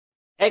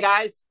Hey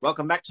guys,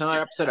 welcome back to another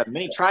episode of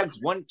Many Tribes,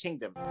 One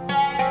Kingdom.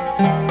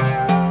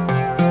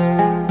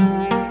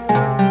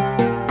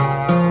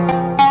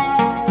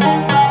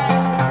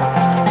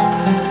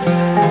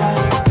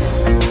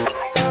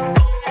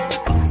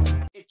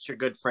 It's your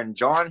good friend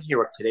John here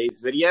with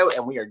today's video,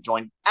 and we are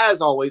joined as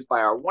always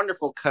by our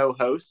wonderful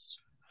co-host.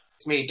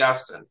 It's me,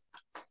 Dustin.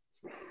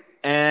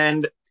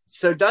 And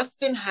so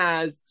Dustin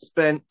has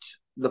spent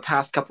the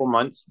past couple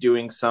months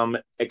doing some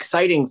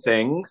exciting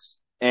things,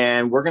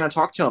 and we're going to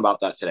talk to him about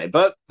that today.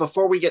 But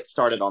before we get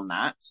started on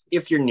that,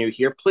 if you're new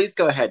here, please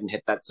go ahead and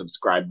hit that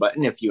subscribe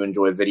button if you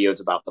enjoy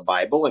videos about the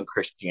Bible and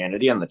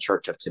Christianity and the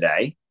Church of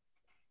today.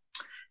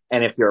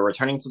 And if you're a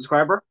returning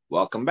subscriber,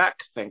 welcome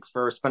back. Thanks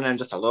for spending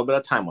just a little bit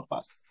of time with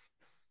us.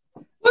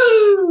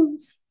 Woo!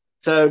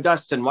 So,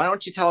 Dustin, why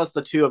don't you tell us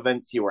the two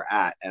events you were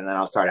at, and then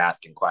I'll start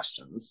asking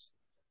questions.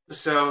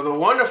 So the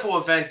wonderful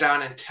event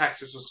down in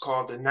Texas was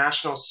called the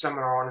National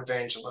Seminar on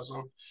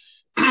Evangelism,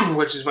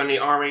 which is when the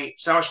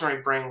Salvation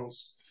Army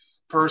brings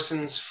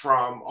persons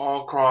from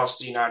all across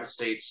the United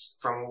States,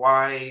 from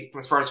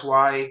as far as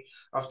Hawaii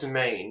up to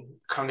Maine,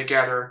 come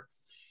together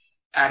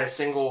at a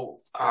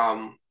single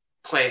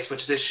place,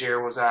 which this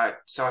year was at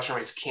Salvation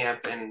Army's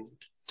camp in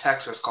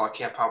Texas called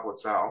Camp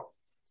Hoplitzel,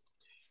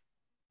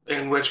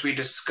 in which we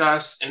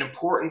discuss an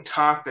important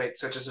topic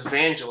such as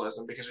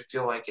evangelism, because we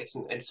feel like it's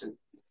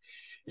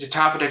a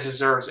topic that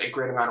deserves a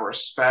great amount of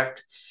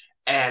respect,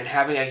 and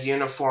having a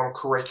uniform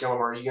curriculum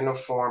or a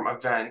uniform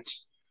event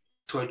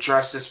to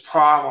address this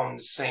problem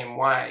the same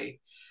way,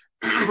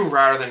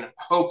 rather than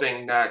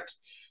hoping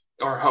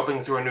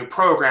through a new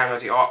program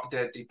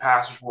that the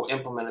pastors will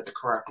implement it the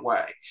correct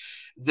way.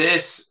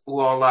 This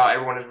will allow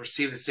everyone to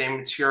receive the same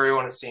material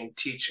and the same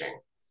teaching.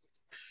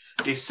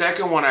 The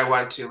second one I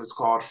went to was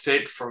called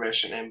Fit for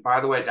Mission, and by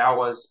the way, that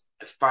was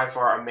by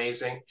far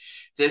amazing.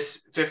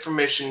 This Fit for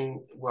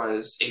Mission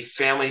was a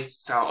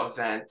family-style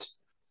event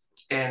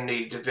in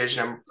the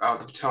division of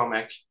the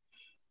Potomac,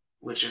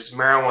 which is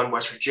Maryland,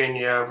 West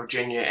Virginia,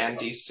 and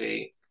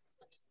D.C.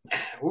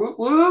 Woo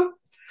woo!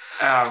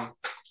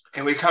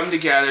 And we come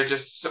together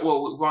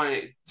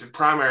the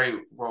primary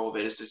role of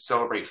it is to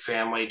celebrate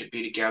family, to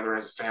be together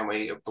as a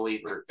family of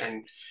believers,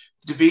 and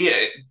to be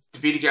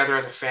together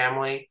as a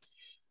family,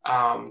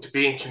 to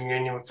be in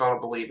communion with fellow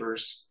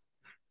believers,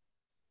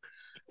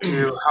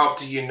 to help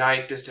to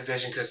unite this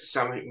division, because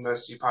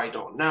most of you probably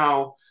don't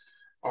know,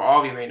 or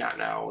all of you may not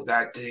know,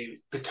 that the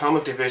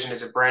Potomac Division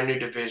is a brand new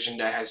division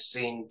that has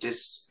seen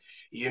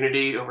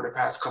disunity over the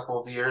past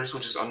couple of years,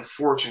 which is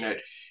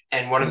unfortunate.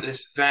 And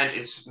this event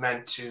is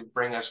meant to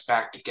bring us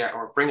back together,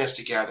 or bring us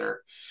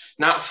together,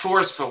 not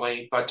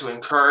forcefully, but to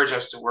encourage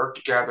us to work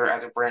together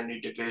as a brand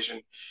new division.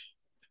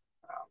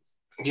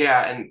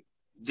 And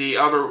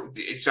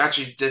it's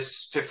actually,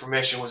 this Fit for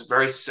Mission was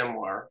very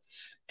similar,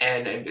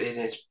 and in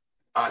its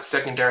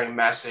secondary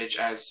message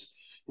as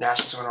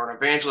National Seminar on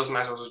Evangelism,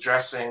 as I was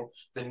addressing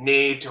the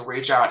need to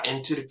reach out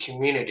into the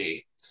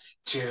community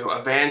to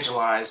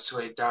evangelize to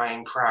a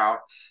dying crowd,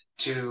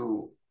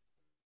 to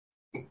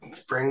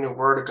bring the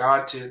word of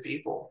God to the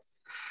people.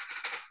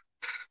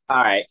 All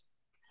right.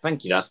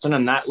 Thank you, Dustin.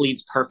 And that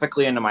leads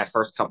perfectly into my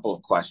first couple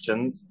of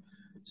questions.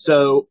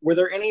 So, were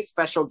there any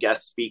special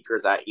guest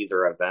speakers at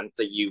either event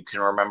that you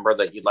can remember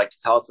that you'd like to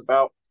tell us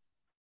about?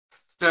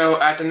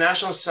 So, at the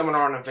National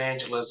Seminar on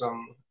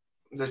Evangelism,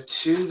 the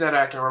two that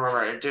I can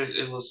remember,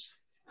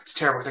 it's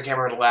terrible because I can't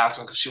remember the last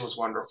one because she was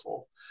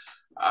wonderful.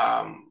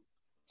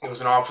 It was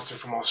an officer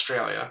from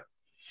Australia.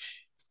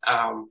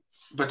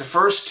 But the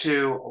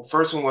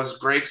first one was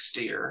Greg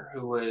Steer,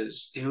 who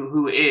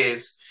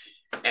is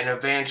an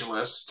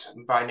evangelist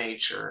by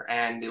nature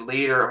and the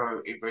leader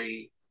of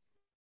a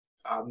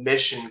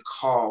mission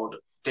called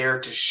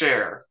Dare to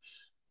Share,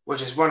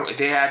 which is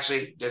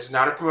there's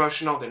not a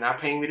promotional, they're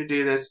not paying me to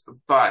do this,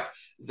 but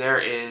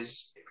there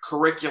is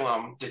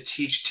curriculum to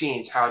teach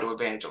teens how to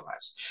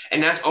evangelize.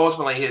 And that's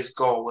ultimately his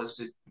goal,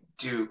 was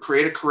to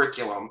create a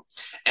curriculum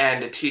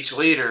and to teach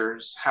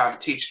leaders how to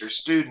teach their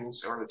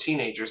students or the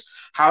teenagers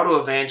how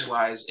to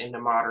evangelize in the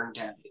modern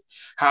day,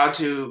 how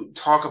to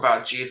talk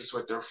about Jesus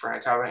with their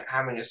friends,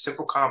 having a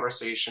simple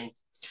conversation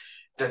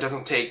that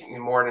doesn't take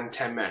more than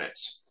 10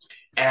 minutes.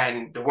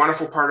 And the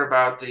wonderful part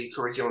about the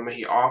curriculum that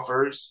he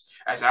offers,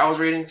 as I was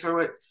reading through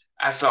it,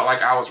 I felt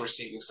like I was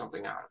receiving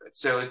something out of it.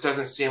 So it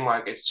doesn't seem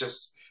like it's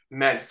just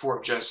meant for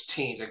just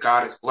teens, and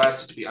God has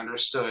blessed it to be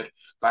understood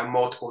by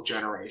multiple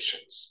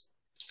generations.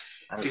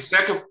 The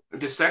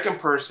second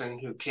person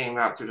who came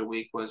out through the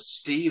week was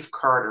Steve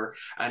Carter.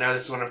 I know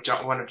this is one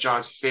of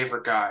John's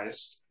favorite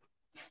guys.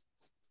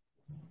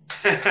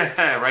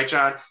 Right,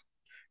 John?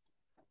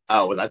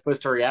 Oh, was I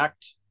supposed to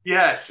react?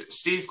 Yes,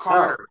 Steve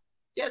Carter.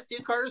 Yeah,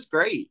 Steve Carter's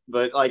great,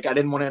 but I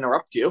didn't want to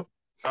interrupt you.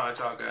 Oh,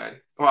 it's all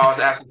good. Well, I was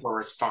asking for a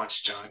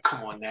response, John.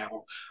 Come on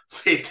now.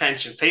 Pay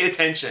attention.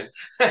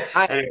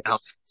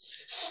 Anyways,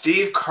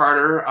 Steve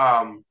Carter,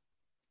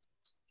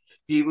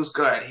 he was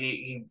good.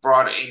 He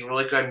brought a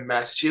really good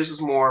message. His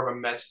was more of a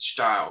message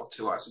style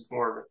to us. It's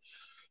more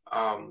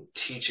of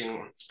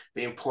teaching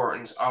the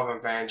importance of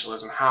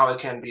evangelism, how it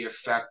can be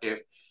effective,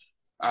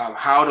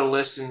 how to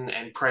listen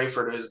and pray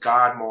for those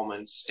God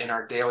moments in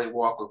our daily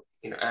walk,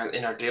 in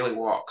our daily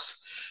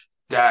walks,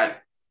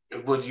 that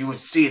you would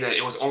see that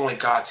it was only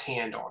God's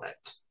hand on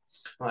it.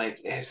 Like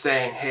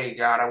saying, "Hey,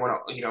 God, I want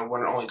to,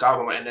 want an only God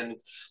moment," and then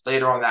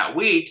later on that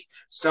week,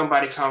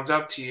 somebody comes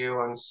up to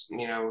you and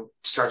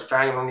starts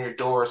banging on your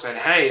door saying,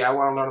 "Hey, I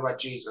want to learn about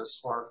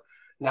Jesus," or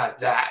not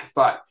that,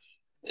 but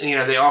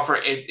they offer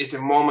it. It's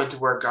a moment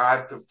where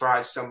God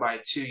provides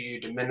somebody to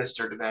you to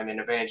minister to them and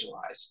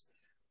evangelize.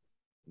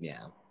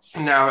 Yeah.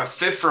 Now, a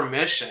fit for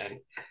mission.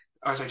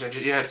 I was like, did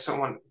you have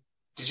something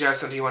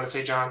you want to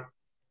say, John?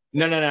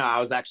 No. I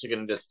was actually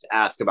going to just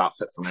ask about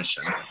fit for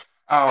mission.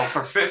 Oh,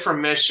 for Fit for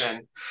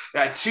Mission, we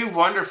had two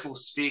wonderful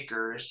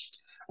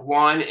speakers.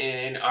 One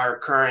in our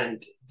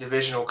current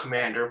divisional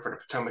commander for the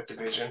Potomac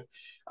Division,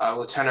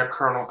 Lieutenant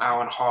Colonel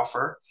Alan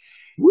Hoffer.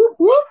 Whoop,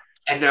 whoop.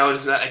 And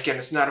notice that, again,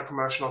 it's not a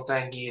promotional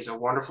thing. He is a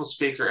wonderful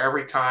speaker.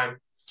 Every time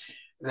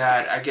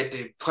that I get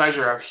the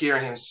pleasure of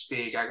hearing him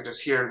speak, I can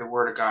just hear the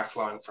word of God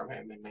flowing from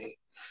him and me.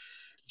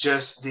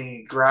 Just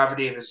the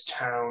gravity of his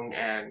tone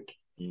and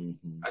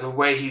the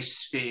way he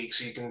speaks,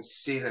 you can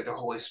see that the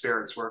Holy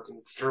Spirit is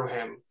working through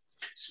him,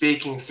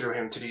 speaking through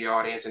him to the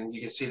audience, and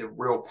you can see the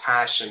real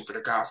passion for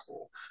the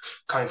gospel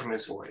coming from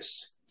his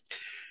voice.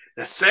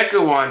 The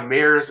second one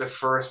mirrors the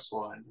first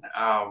one.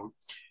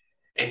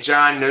 And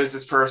John knows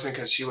this person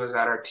because she was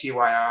at our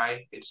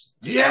TYI. It's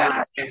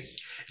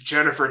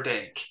Jennifer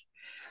Dake.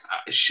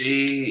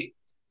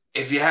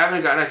 If you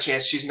haven't gotten a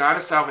chance, she's not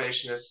a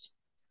Salvationist.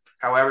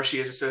 However, she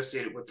is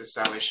associated with the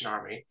Salvation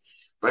Army.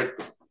 But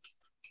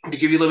to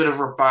give you a little bit of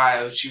her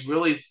bio,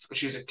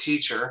 she's a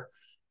teacher,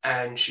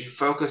 and she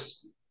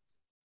focused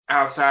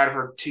outside of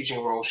her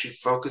teaching role. She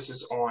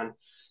focuses on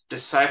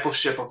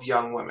discipleship of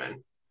young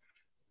women,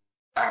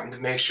 to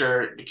make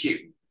sure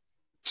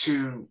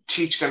to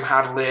teach them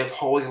how to live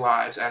holy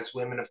lives as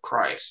women of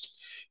Christ,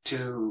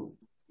 to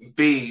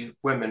be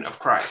women of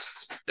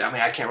Christ. I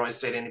mean, I can't really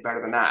say it any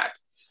better than that.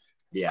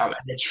 Yeah. In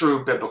a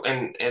true biblical,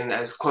 and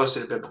as close to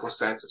the biblical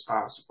sense as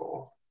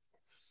possible.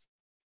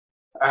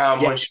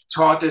 When she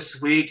taught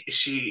this week,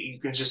 you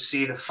can just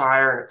see the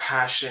fire and the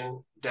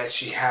passion that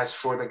she has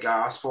for the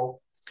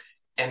gospel.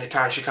 And the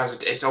time she comes,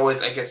 it's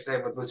always, I guess,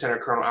 with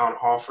Lieutenant Colonel Alan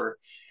Hoffer,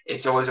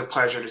 it's always a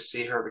pleasure to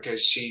see her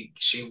because she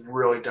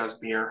really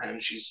does mirror him.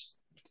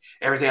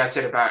 Everything I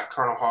said about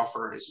Colonel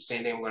Hoffer is the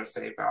same thing I'm going to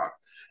say about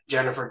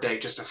Jennifer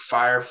Dake, just a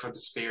fire for the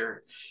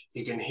Spirit.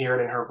 You can hear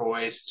it in her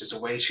voice, just the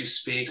way she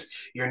speaks.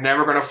 You're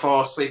never going to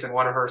fall asleep in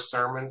one of her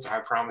sermons. I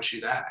promise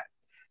you that.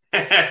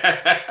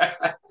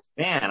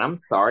 Man, I'm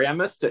sorry. I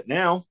missed it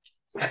now.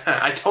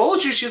 I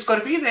told you she was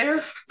going to be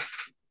there.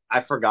 I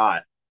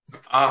forgot.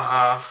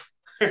 Uh-huh.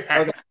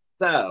 Okay,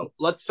 so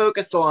let's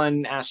focus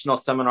on National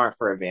Seminar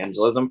for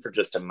Evangelism for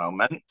just a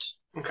moment.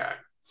 Okay.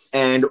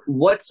 And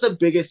what's the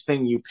biggest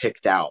thing you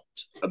picked out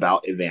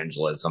about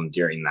evangelism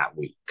during that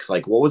week?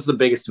 Like, what was the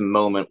biggest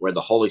moment where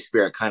the Holy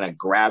Spirit kind of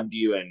grabbed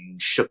you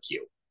and shook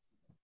you?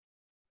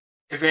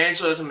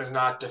 Evangelism is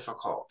not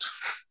difficult.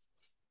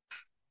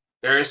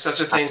 There is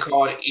such a thing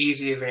called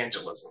easy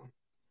evangelism.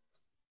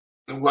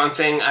 One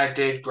thing I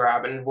did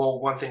grab,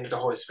 one thing that the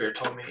Holy Spirit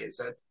told me is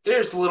that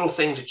there's little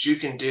things that you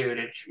can do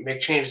to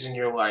make changes in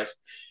your life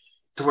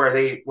to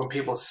where when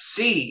people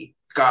see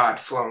God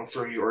flowing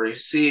through you, or you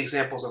see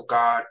examples of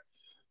God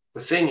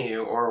within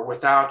you or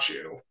without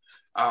you,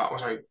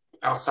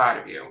 outside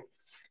of you,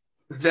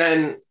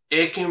 then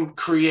it can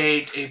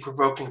create a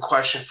provoking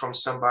question from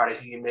somebody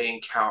who you may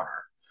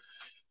encounter.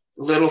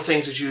 Little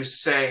things that you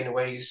say and the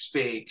way you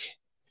speak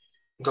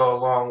go a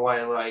long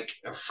way. Like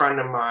a friend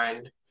of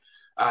mine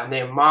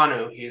named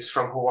Manu, he's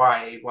from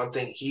Hawaii. One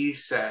thing he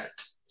said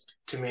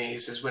to me, he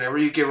says, whenever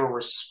you give a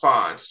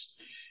response,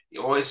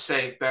 you always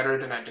say better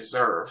than I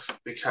deserve,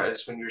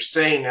 because when you're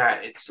saying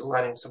that, it's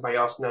letting somebody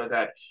else know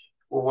that,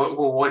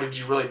 what did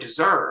you really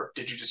deserve?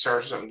 Did you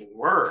deserve something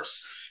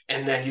worse?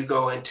 And then you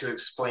go into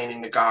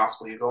explaining the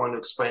gospel. You go into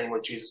explaining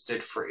what Jesus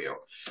did for you,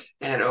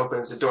 and it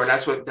opens the door.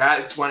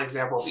 That's one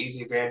example of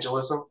easy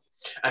evangelism.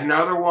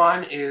 Another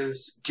one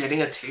is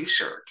getting a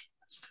T-shirt.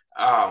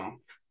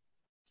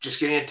 Just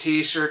getting a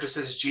T-shirt that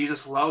says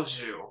Jesus loves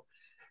you,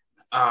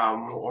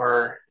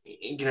 or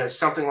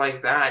something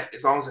like that,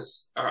 as long as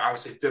it's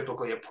obviously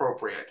biblically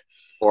appropriate.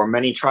 Or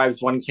many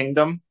tribes, one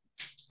kingdom.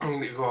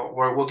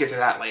 We'll get to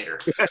that later.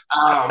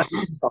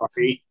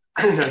 Sorry.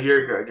 No,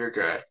 you're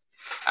good.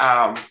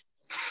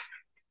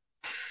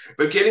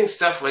 But getting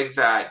stuff like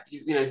that,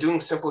 doing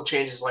simple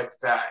changes like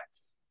that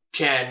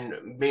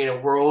can mean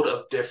a world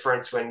of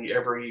difference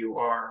whenever you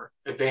are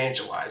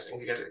evangelizing.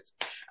 Because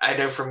I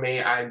know for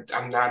me, I'm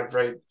not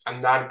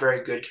a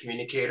very good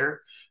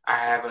communicator. I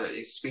have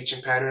a speech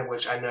impediment,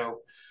 which I know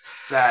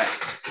that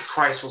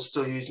Christ will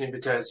still use me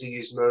because he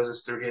used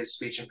Moses through his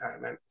speech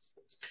impediment.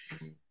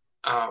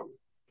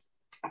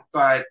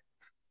 But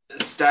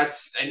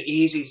that's an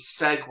easy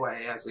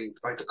segue, as we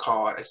like to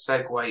call it, a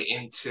segue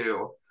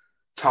into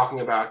talking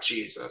about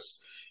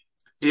Jesus.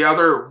 The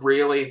other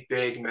really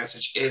big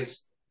message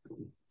is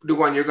the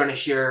one you're going to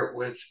hear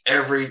with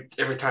every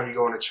time you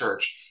go into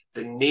church.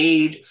 the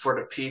need for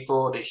the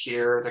people to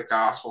hear the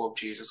gospel of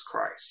Jesus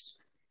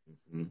Christ.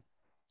 Mm-hmm.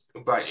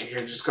 But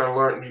you're just going to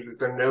learn, you're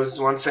going to notice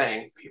one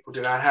thing. People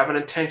do not have an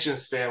attention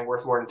span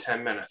worth more than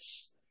 10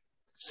 minutes.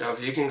 So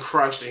if you can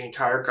crunch the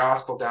entire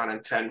gospel down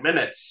in 10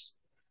 minutes,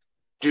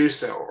 do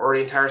so. Or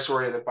the entire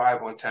story of the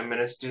Bible in 10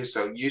 minutes, do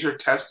so. Use your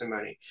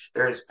testimony.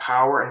 There is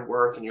power and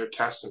worth in your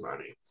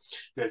testimony.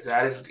 Because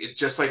that is,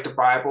 just like the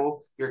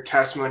Bible, your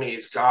testimony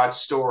is God's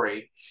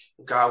story,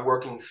 God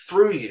working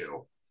through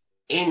you,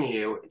 in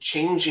you,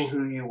 changing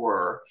who you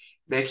were,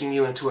 making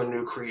you into a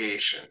new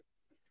creation.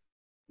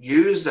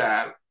 Use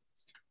that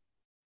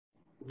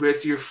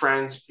with your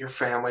friends, your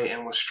family,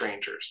 and with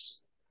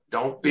strangers.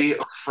 Don't be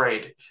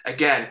afraid.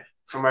 Again,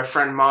 from my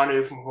friend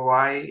Manu from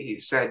Hawaii, he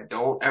said,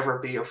 don't ever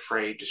be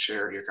afraid to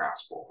share your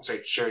gospel.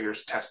 Share your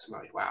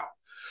testimony. Wow.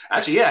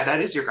 Actually, yeah,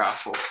 that is your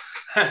gospel.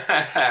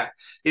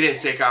 He didn't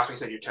say gospel, he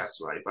said your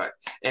testimony. But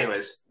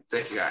anyways,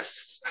 thank you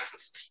guys.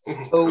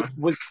 So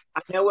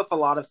I know with a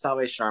lot of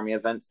Salvation Army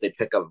events, they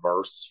pick a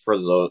verse for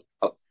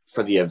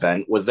the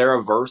event. Was there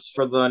a verse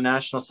for the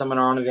National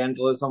Seminar on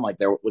Evangelism? Like,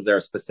 was there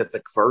a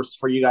specific verse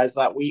for you guys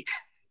that week?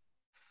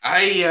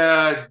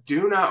 I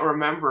do not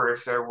remember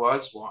if there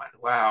was one.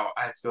 Wow,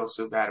 I feel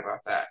so bad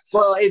about that.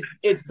 Well,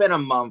 it's been a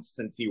month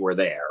since you were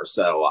there,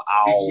 so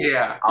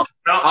I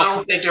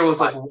don't think there was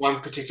like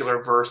one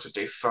particular verse that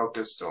they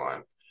focused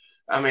on.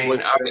 I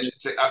mean,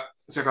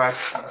 so go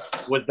ahead.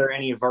 Was there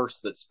any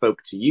verse that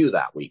spoke to you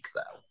that week,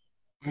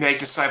 though? Make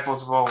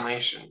disciples of all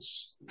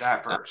nations.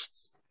 That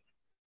verse,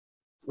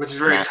 which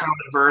is a very common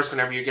verse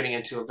whenever you're getting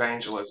into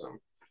evangelism.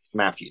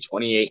 Matthew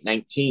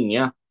 28:19,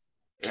 yeah.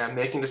 Yeah,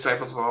 making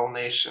disciples of all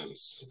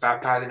nations,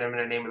 baptizing them in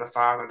the name of the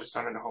Father, the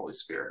Son, and the Holy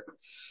Spirit.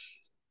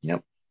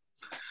 Yep.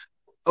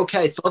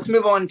 Okay, so let's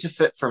move on to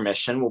Fit for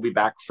Mission. We'll be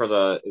back for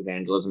the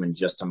evangelism in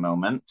just a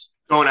moment.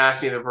 Don't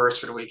ask me the verse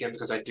for the weekend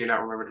because I do not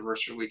remember the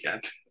verse for the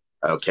weekend.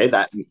 Okay,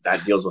 that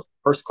deals with the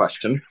first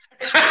question.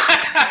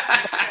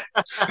 I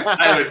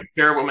have a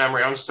terrible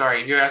memory. I'm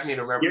sorry. If you asked me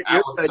to remember, I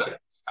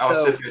will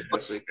sit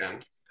this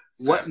weekend.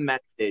 What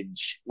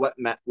message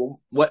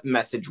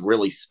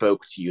really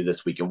spoke to you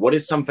this weekend? What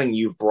is something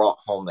you've brought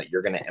home that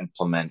you're going to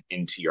implement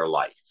into your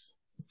life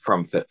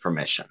from Fit for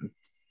Mission?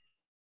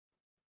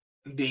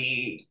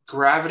 The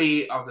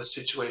gravity of the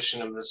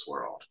situation of this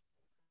world.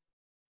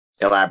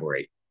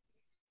 Elaborate.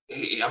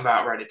 I'm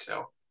about ready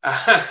to.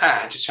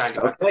 Just trying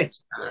to get my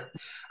thoughts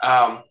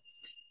together.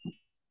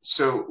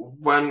 So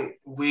when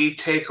we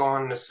take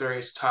on the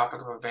serious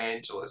topic of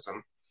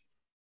evangelism,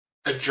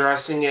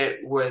 addressing it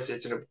with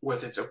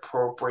its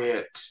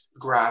appropriate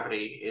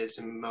gravity is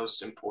the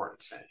most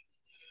important thing.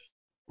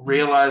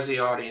 Realize the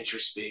audience you're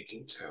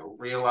speaking to.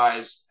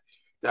 Realize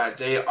that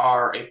they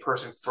are a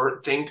person.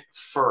 Think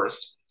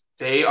first.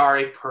 They are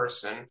a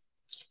person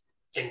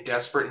in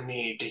desperate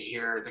need to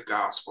hear the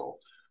gospel.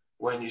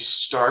 When you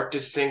start to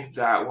think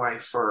that way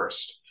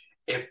first,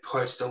 it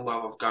puts the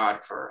love of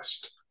God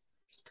first.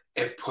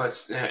 It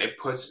puts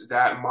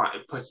that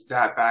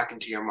back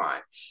into your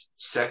mind.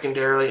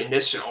 Secondarily, and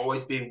this should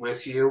always be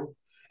with you,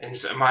 and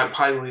it might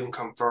probably even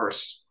come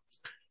first.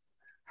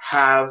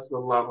 Have the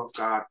love of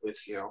God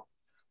with you.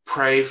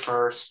 Pray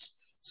first.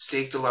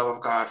 Seek the love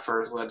of God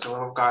first. Let the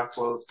love of God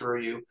flow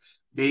through you.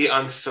 Be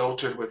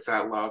unfiltered with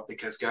that love,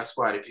 because guess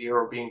what? If you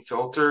are being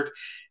filtered,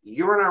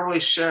 you are not really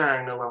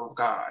sharing the love of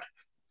God.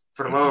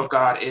 For the love of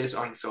God is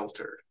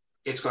unfiltered.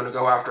 It's going to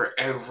go after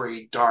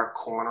every dark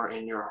corner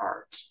in your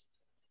heart.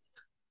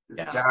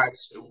 Yeah.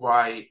 That's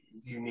why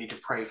you need to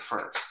pray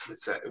first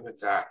with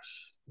that.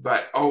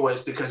 But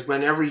always, because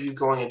whenever you're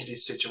going into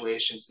these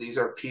situations, these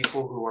are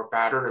people who are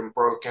battered and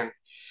broken,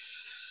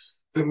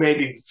 who may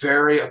be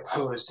very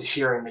opposed to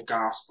hearing the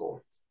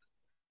gospel.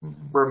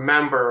 Mm-hmm.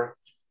 Remember,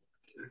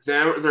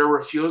 their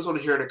refusal to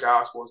hear the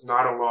gospel is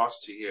not a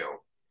loss to you.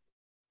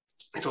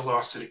 It's a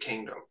loss to the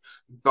kingdom.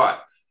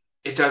 But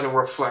it doesn't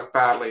reflect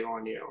badly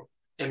on you.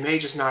 It may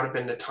just not have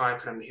been the time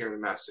for them to hear the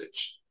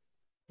message.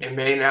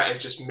 It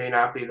just may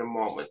not be the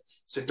moment.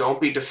 So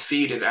don't be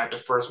defeated at the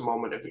first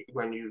moment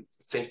when you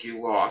think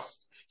you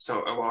lost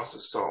a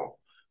soul.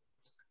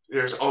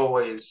 There's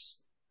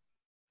always,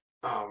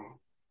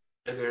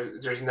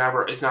 it's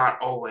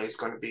not always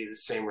going to be the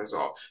same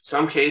result.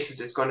 Some cases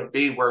it's going to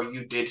be where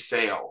you did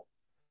fail,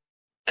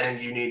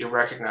 and you need to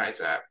recognize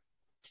that.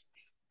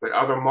 But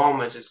other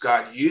moments, it's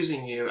God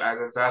using you as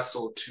a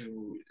vessel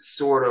to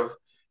sort of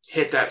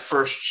hit that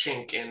first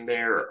chink in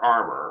their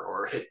armor,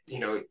 or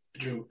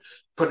to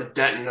put a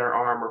dent in their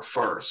armor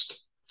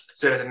first,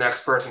 so that the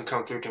next person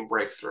come through can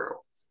break through.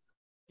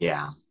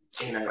 Yeah.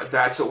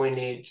 That's what we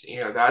need.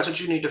 That's what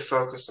you need to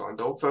focus on.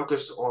 Don't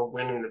focus on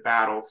winning the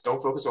battle.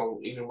 Don't focus on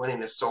even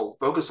winning the soul.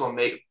 Focus on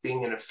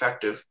being an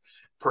effective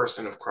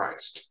person of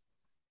Christ.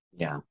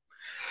 Yeah.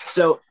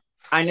 So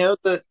I know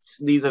that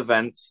these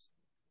events,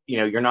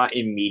 you're not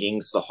in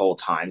meetings the whole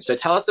time. So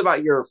tell us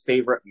about your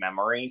favorite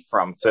memory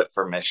from Fit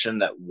for Mission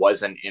that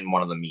wasn't in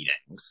one of the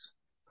meetings.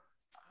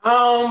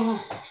 I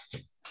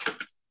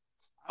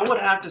would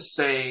have to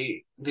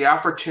say the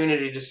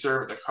opportunity to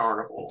serve at the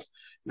carnival,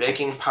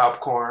 making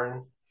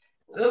popcorn,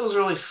 It was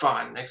really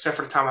fun, except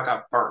for the time I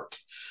got burnt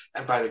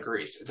and by the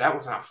grease. That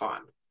was not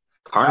fun.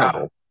 Uh,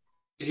 Carnival.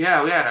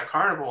 yeah, we had a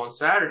carnival on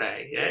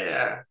Saturday.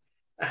 Yeah,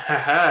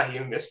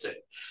 you missed it.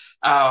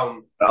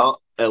 Um,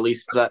 Well, at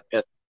least that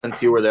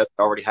since you were there,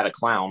 I already had a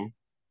clown.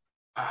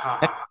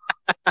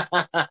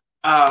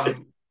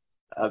 um,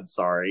 I'm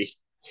sorry.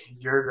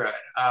 you're good.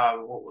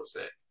 What was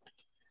it?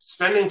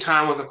 Spending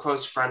time with a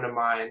close friend of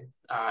mine,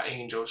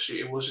 Angel.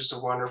 It was just a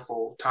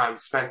wonderful time to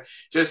spend.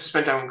 Just to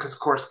spend time because, of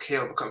course,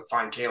 Caleb couldn't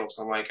find Caleb.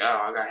 So I'm like, oh,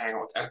 I gotta hang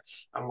out with.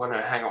 I'm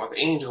gonna hang out with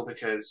Angel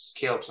because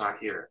Caleb's not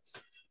here.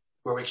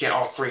 Where we can't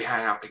all three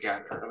hang out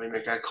together. Let me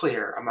make that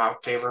clear. I'm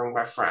not favoring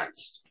my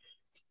friends.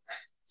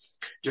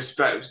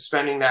 Just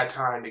spending that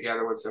time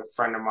together with a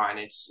friend of mine.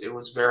 It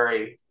was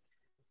very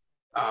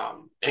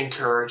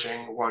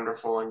encouraging,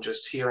 wonderful, and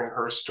just hearing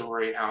her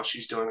story and how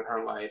she's doing in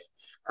her life,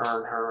 her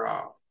and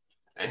her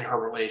in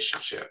her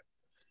relationship.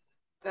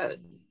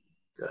 Good.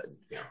 Good.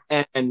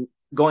 Yeah. And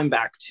going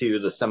back to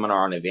the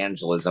seminar on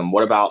evangelism,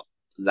 what about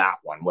that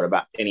one? What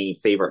about any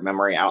favorite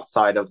memory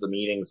outside of the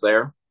meetings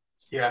there?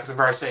 Yeah, because I'm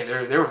about to say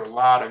there was a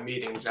lot of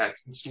meetings at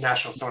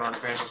National Seminar on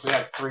Evangelism. We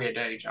had 3 a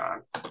day,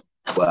 John,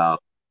 Well,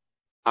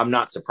 I'm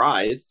not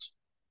surprised.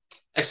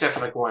 except for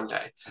like one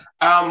day.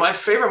 My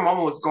favorite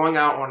moment was going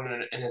out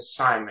on an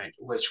assignment,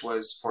 which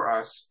was for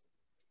us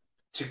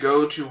to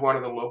go to one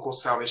of the local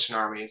Salvation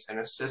Armies and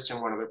assist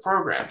in one of their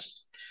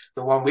programs.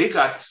 The one we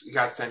got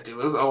sent to,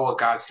 it was all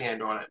God's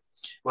hand on it,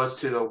 was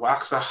to the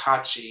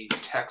Waxahachie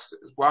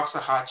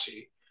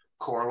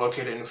Corps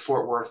located in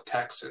Fort Worth,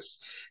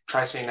 Texas.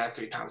 Try saying that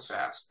 3 times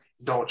fast.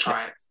 Don't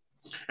try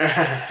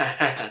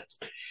it.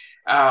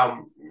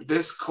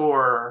 This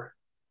corps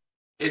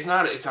is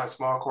not, it's not a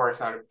small corps,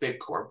 it's not a big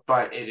corps,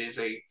 but it is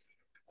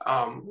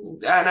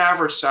an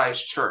average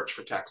sized church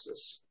for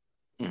Texas.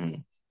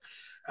 Mhm.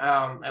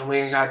 And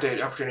we got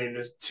the opportunity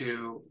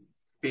to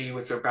be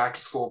with their back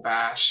to school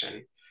bash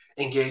and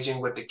engaging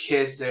with the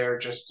kids there,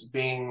 just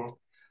being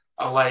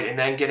a light, and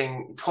then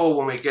getting told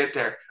when we get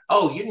there,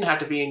 oh, you didn't have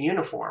to be in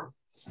uniform.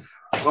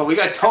 Well, we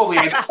got told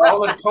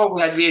always told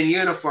we had to be in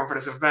uniform for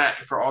this event,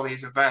 for all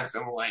these events,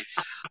 and we're like,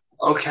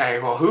 okay,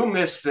 well, who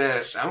missed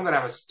this? I'm gonna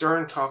have a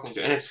stern talking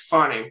to, and it's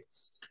funny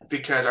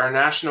because our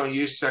national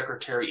youth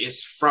secretary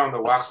is from the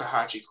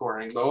Waxahachie Corps,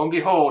 and lo and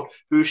behold,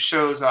 who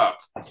shows up?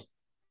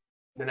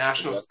 The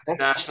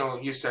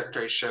national youth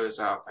secretary shows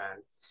up,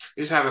 and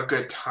we just have a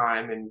good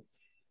time and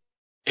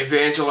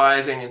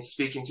evangelizing and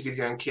speaking to these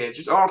young kids,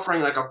 just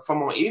offering like a fun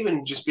moment,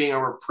 even just being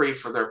a reprieve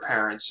for their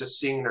parents, just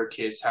seeing their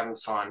kids having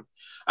fun.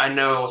 I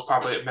know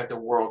it meant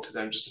the world to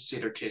them just to see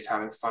their kids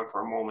having fun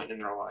for a moment in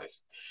their life,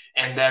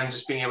 and them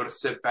just being able to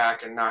sit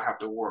back and not have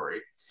to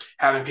worry,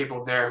 having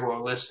people there who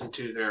will listen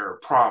to their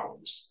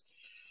problems.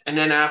 And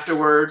then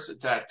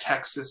afterwards, that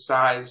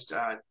Texas-sized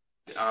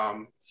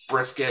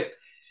brisket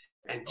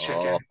and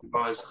chicken Oh,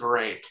 was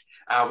great.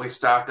 We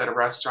stopped at a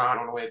restaurant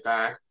on the way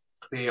back.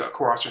 The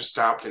co-authors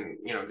stopped, and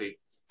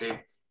they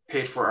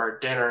paid for our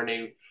dinner, and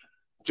they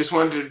just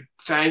wanted to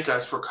thank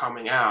us for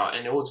coming out,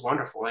 and it was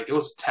wonderful. Like, it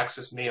was a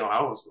Texas meal.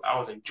 I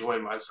was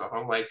enjoying myself.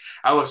 I'm like,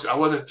 I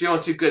wasn't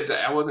feeling too good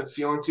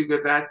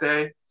that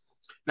day.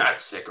 Not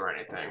sick or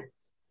anything,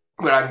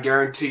 but I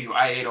guarantee you,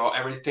 I ate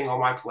everything on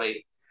my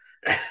plate.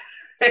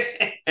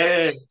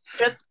 Oh,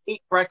 just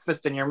eat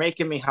breakfast and you're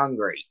making me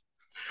hungry.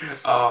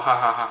 ha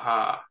ha ha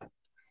ha.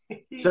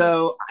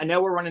 So I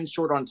know we're running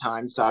short on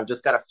time, so I've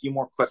just got a few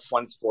more quick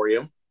ones for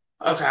you.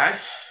 Okay.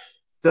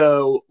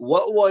 So,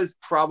 what was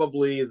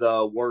probably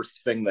the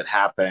worst thing that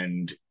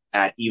happened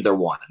at either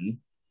one?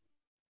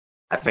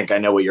 I think I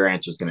know what your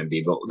answer is going to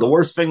be, but the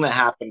worst thing that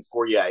happened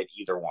for you at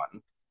either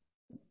one.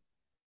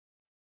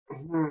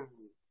 Hmm.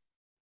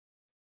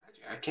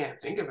 I can't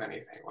think of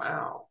anything.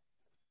 Wow.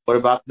 What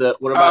about your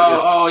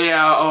Oh,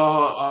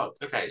 yeah.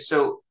 Okay.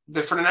 So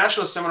for the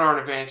National Seminar on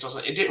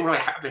Evangelism, it didn't really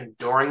happen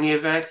during the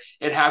event.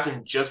 It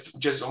happened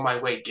just on my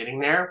way getting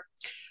there.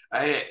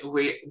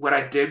 What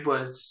I did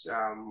was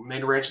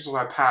made arrangements with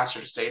my pastor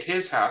to stay at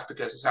his house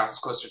because his house is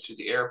closer to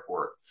the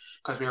airport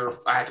because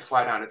I had to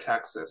fly down to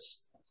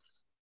Texas.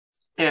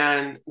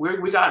 And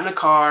we got in the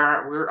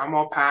car. I'm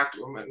all packed.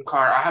 I'm in the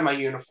car. I had my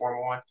uniform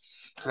on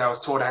because I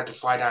was told I had to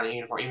fly down in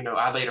uniform, even though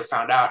I later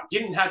found out you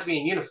didn't have to be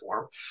in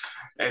uniform.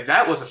 And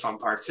that was a fun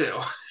part too.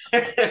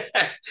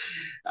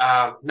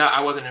 No,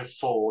 I wasn't in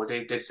full.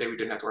 They did say we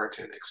didn't have to wear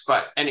tunics,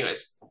 but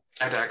anyways,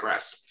 I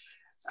digress.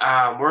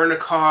 We're in the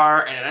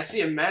car, and I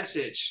see a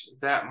message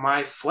that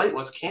my flight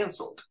was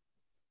canceled,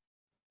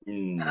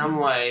 and I'm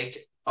mm,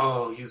 like,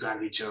 "Oh, you gotta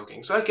be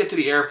joking!" So I get to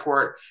the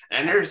airport,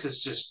 and there's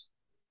this just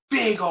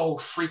big old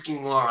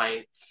freaking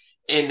line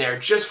in there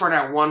just for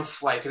that one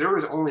flight because there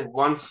was only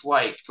one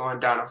flight going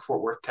down to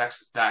Fort Worth,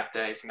 Texas that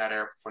day from that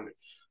airport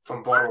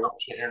from Baltimore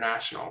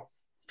International,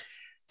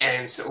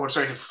 and so or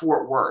sorry to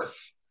Fort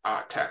Worth,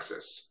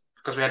 Texas,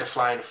 because we had to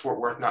fly into Fort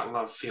Worth, not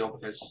Love Field,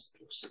 because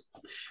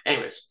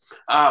anyways,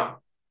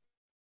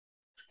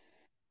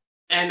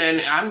 and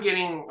then I'm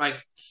getting like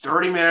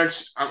 30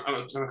 minutes. I'm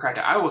gonna crack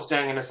that. I was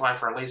standing in this line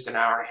for at least an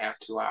hour and a half,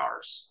 2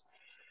 hours.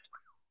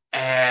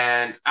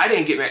 And I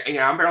didn't get,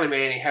 I barely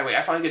made any headway.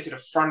 I finally get to the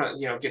front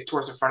of, get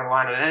towards the front of the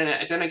line.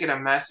 And then I get a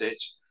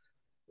message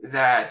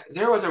that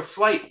there was a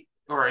flight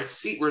or a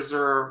seat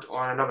reserved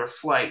on another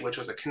flight, which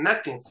was a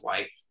connecting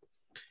flight.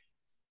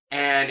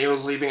 And it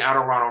was leaving out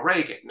of Ronald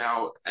Reagan.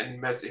 Now, and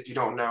if you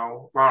don't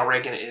know, Ronald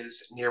Reagan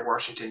is near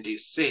Washington,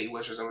 D.C.,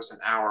 which was almost an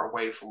hour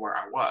away from where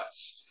I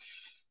was.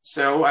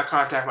 So I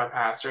contacted my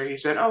pastor. He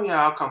said, "Oh,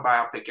 yeah, I'll come by.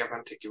 I'll pick you up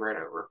and take you right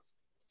over."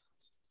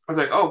 I was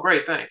like, "Oh,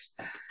 great, thanks."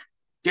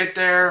 Get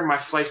there. My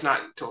flight's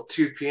not until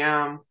 2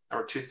 p.m.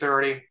 or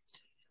 2:30.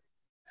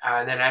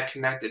 And then I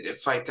connected a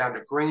flight down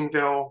to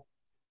Greenville.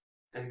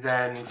 And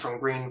then from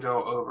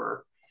Greenville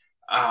over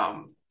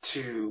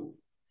to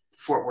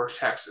Fort Worth,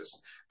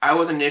 Texas. I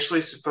was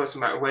initially supposed to,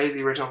 my way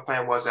the original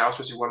plan was, I was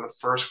supposed to be one of the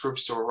first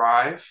groups to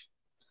arrive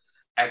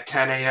at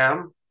 10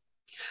 a.m.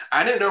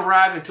 I didn't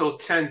arrive until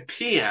 10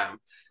 p.m.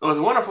 It was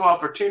a wonderful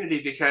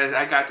opportunity because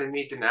I got to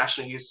meet the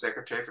National Youth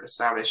Secretary for the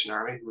Salvation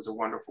Army, who was a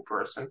wonderful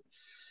person.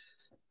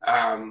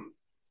 But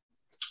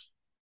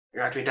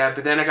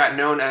then I got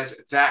known as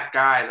that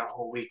guy the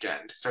whole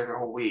weekend, so the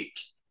whole week,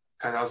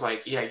 because I was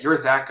like, "Yeah, you're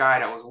that guy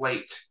that was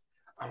late."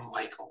 I'm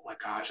like, "Oh my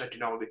gosh, I do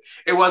not."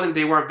 It wasn't.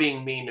 They weren't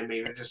being mean to me.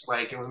 It was just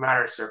like it was a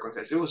matter of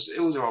circumstance. It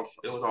was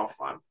all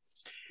fun.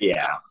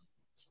 Yeah.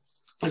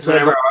 So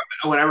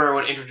whenever I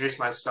would introduce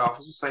myself,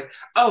 it's just like,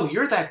 "Oh,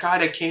 you're that guy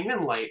that came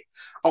in late."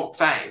 Oh,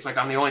 thanks. Like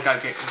I'm the only guy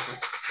getting.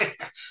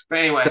 But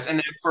anyways, and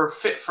then for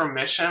Fit for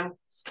Mission,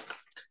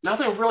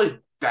 nothing really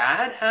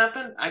bad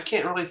happened. I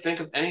can't really think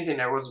of anything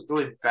that was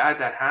really bad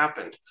that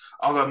happened.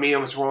 Although me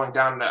was rolling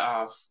down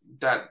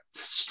that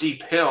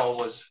steep hill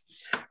was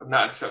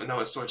not so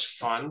much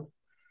fun.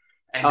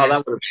 And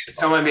then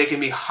someone making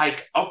me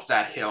hike up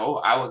that hill,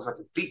 I was about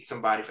to beat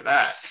somebody for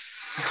that.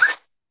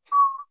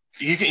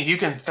 You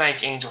can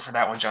thank Angel for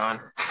that one, John.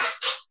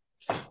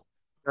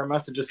 Our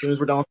message as soon as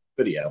we're done with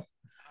the video.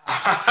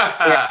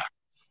 Yeah.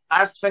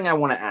 Last thing I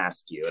want to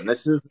ask you, and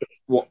this is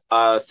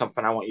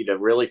something I want you to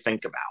really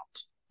think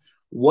about.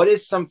 What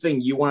is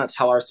something you want to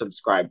tell our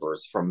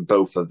subscribers from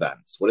both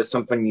events? What is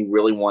something you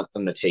really want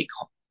them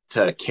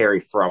to carry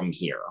from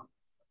here?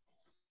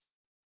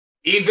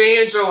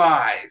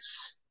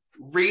 Evangelize.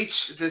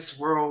 Reach this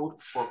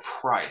world for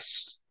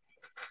Christ.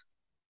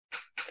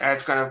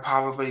 That's going to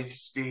probably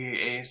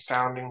be a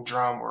sounding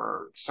drum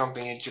or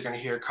something that you're going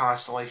to hear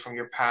constantly from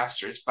your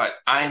pastors, but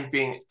I'm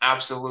being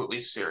absolutely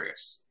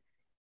serious.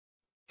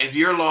 If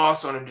you're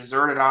lost on a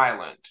deserted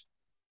island,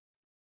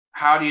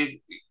 how do you,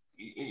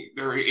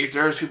 or if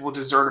there's people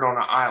deserted on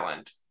an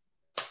island,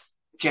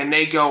 can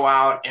they go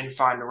out and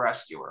find a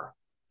rescuer?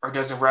 Or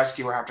does a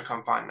rescuer have to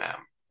come find them?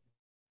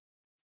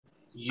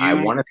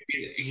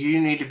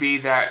 You need to be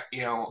that,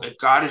 if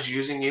God is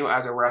using you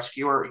as a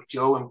rescuer,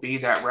 go and be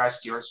that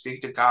rescuer.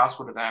 Speak the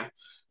gospel to them,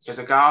 because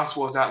the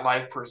gospel is that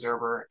life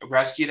preserver.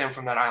 Rescue them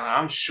from that island.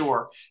 I'm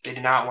sure they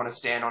do not want to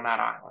stand on that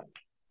island,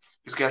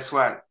 because guess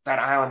what? That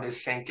island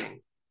is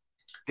sinking.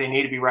 They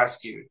need to be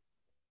rescued.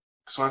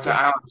 Because once the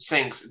island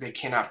sinks, they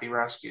cannot be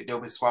rescued. They'll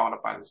be swallowed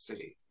up by the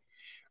sea.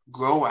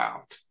 Go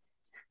out,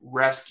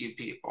 rescue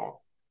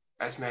people,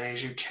 as many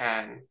as you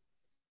can,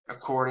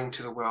 according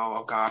to the will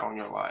of God on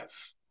your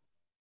life.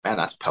 Man,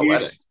 that's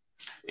poetic.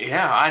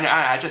 Yeah,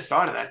 I just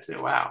thought of that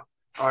too. Wow.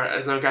 Or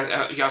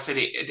y'all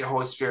say the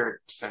Holy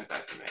Spirit sent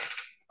that to me.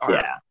 Or,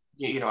 yeah.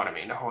 You know what I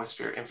mean? The Holy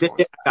Spirit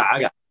influenced that.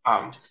 I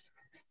got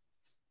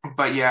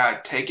But yeah,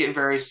 take it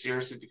very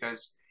seriously,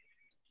 because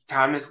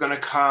time is going to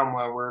come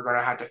where we're going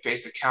to have to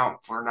face account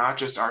for not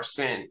just our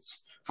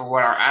sins, for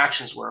what our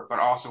actions were, but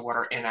also what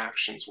our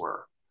inactions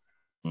were.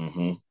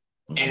 Mm-hmm.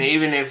 And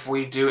even if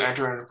we do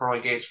enter into the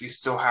pearly gates, we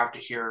still have to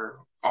hear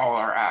all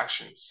our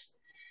actions.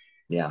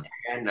 Yeah.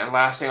 And the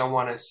last thing I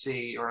want to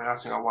see, or the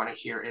last thing I want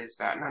to hear, is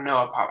that, and I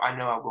know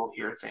I will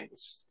hear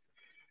things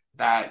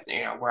that,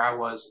 where I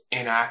was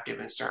inactive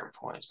in certain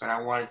points, but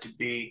I want it to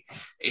be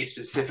a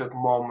specific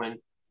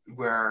moment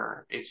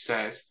where it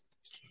says,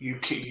 you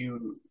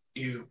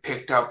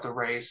picked up the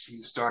race,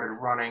 you started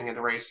running in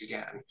the race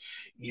again.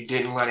 You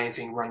didn't let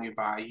anything run you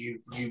by.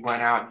 You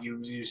went out,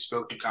 you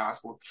spoke the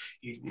gospel.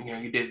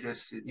 You did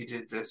this, you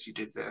did this, you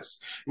did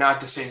this.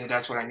 Not to say that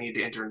that's what I need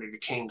to enter into the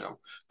kingdom,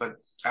 but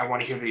I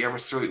want to hear the ever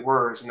sweet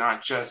words,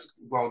 not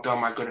just, "Well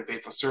done, my good and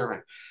faithful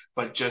servant,"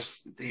 but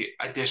just the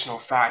additional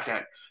fact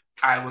that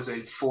I was a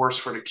force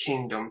for the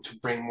kingdom to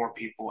bring more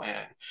people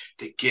in,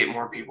 to get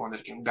more people into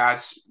the kingdom.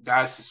 That's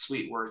the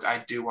sweet words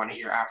I do want to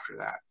hear after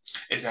that,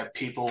 is that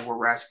people were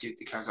rescued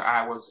because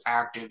I was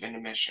active in the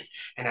mission.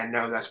 And I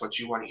know that's what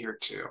you want to hear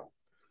too.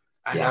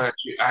 I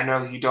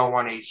know you don't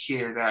want to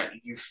hear that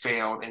you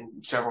failed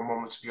in several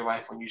moments of your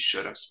life when you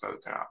should have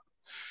spoken up.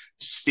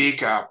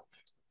 Speak up.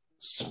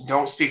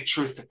 Don't speak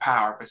truth to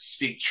power, but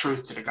speak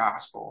truth to the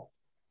gospel.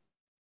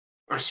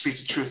 Or speak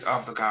the truth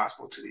of the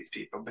gospel to these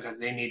people, because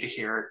they need to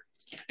hear it.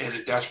 It is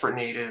a desperate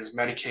need. It is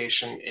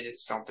medication. It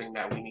is something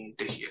that we need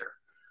to hear.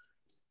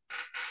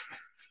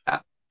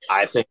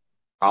 I think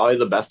probably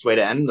the best way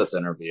to end this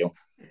interview.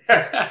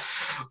 Well,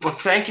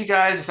 thank you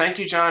guys. Thank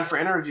you, John, for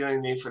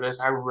interviewing me for this.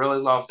 I really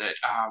loved it.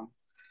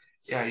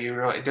 Yeah, you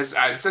really this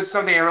is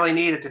something I really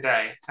needed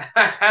today.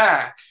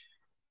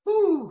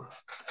 Whew.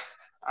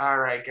 All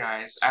right,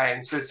 guys. I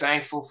am so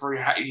thankful for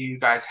you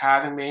guys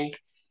having me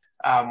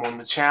on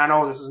the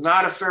channel. This is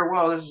not a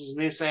farewell. This is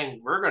me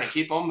saying we're going to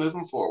keep on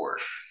moving forward.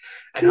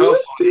 And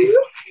hopefully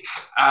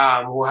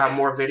we'll have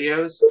more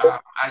videos.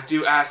 I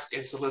do ask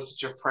and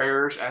solicit your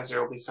prayers as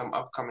there will be some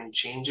upcoming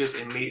changes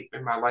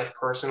in my life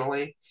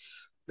personally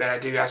that I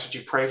do ask that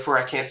you pray for.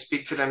 I can't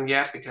speak to them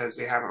yet because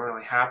they haven't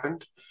really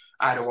happened.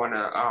 I don't want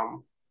to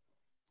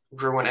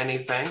ruin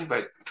anything,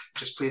 but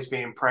just please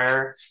be in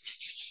prayer.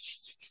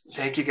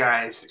 Thank you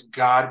guys.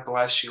 God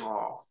bless you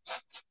all.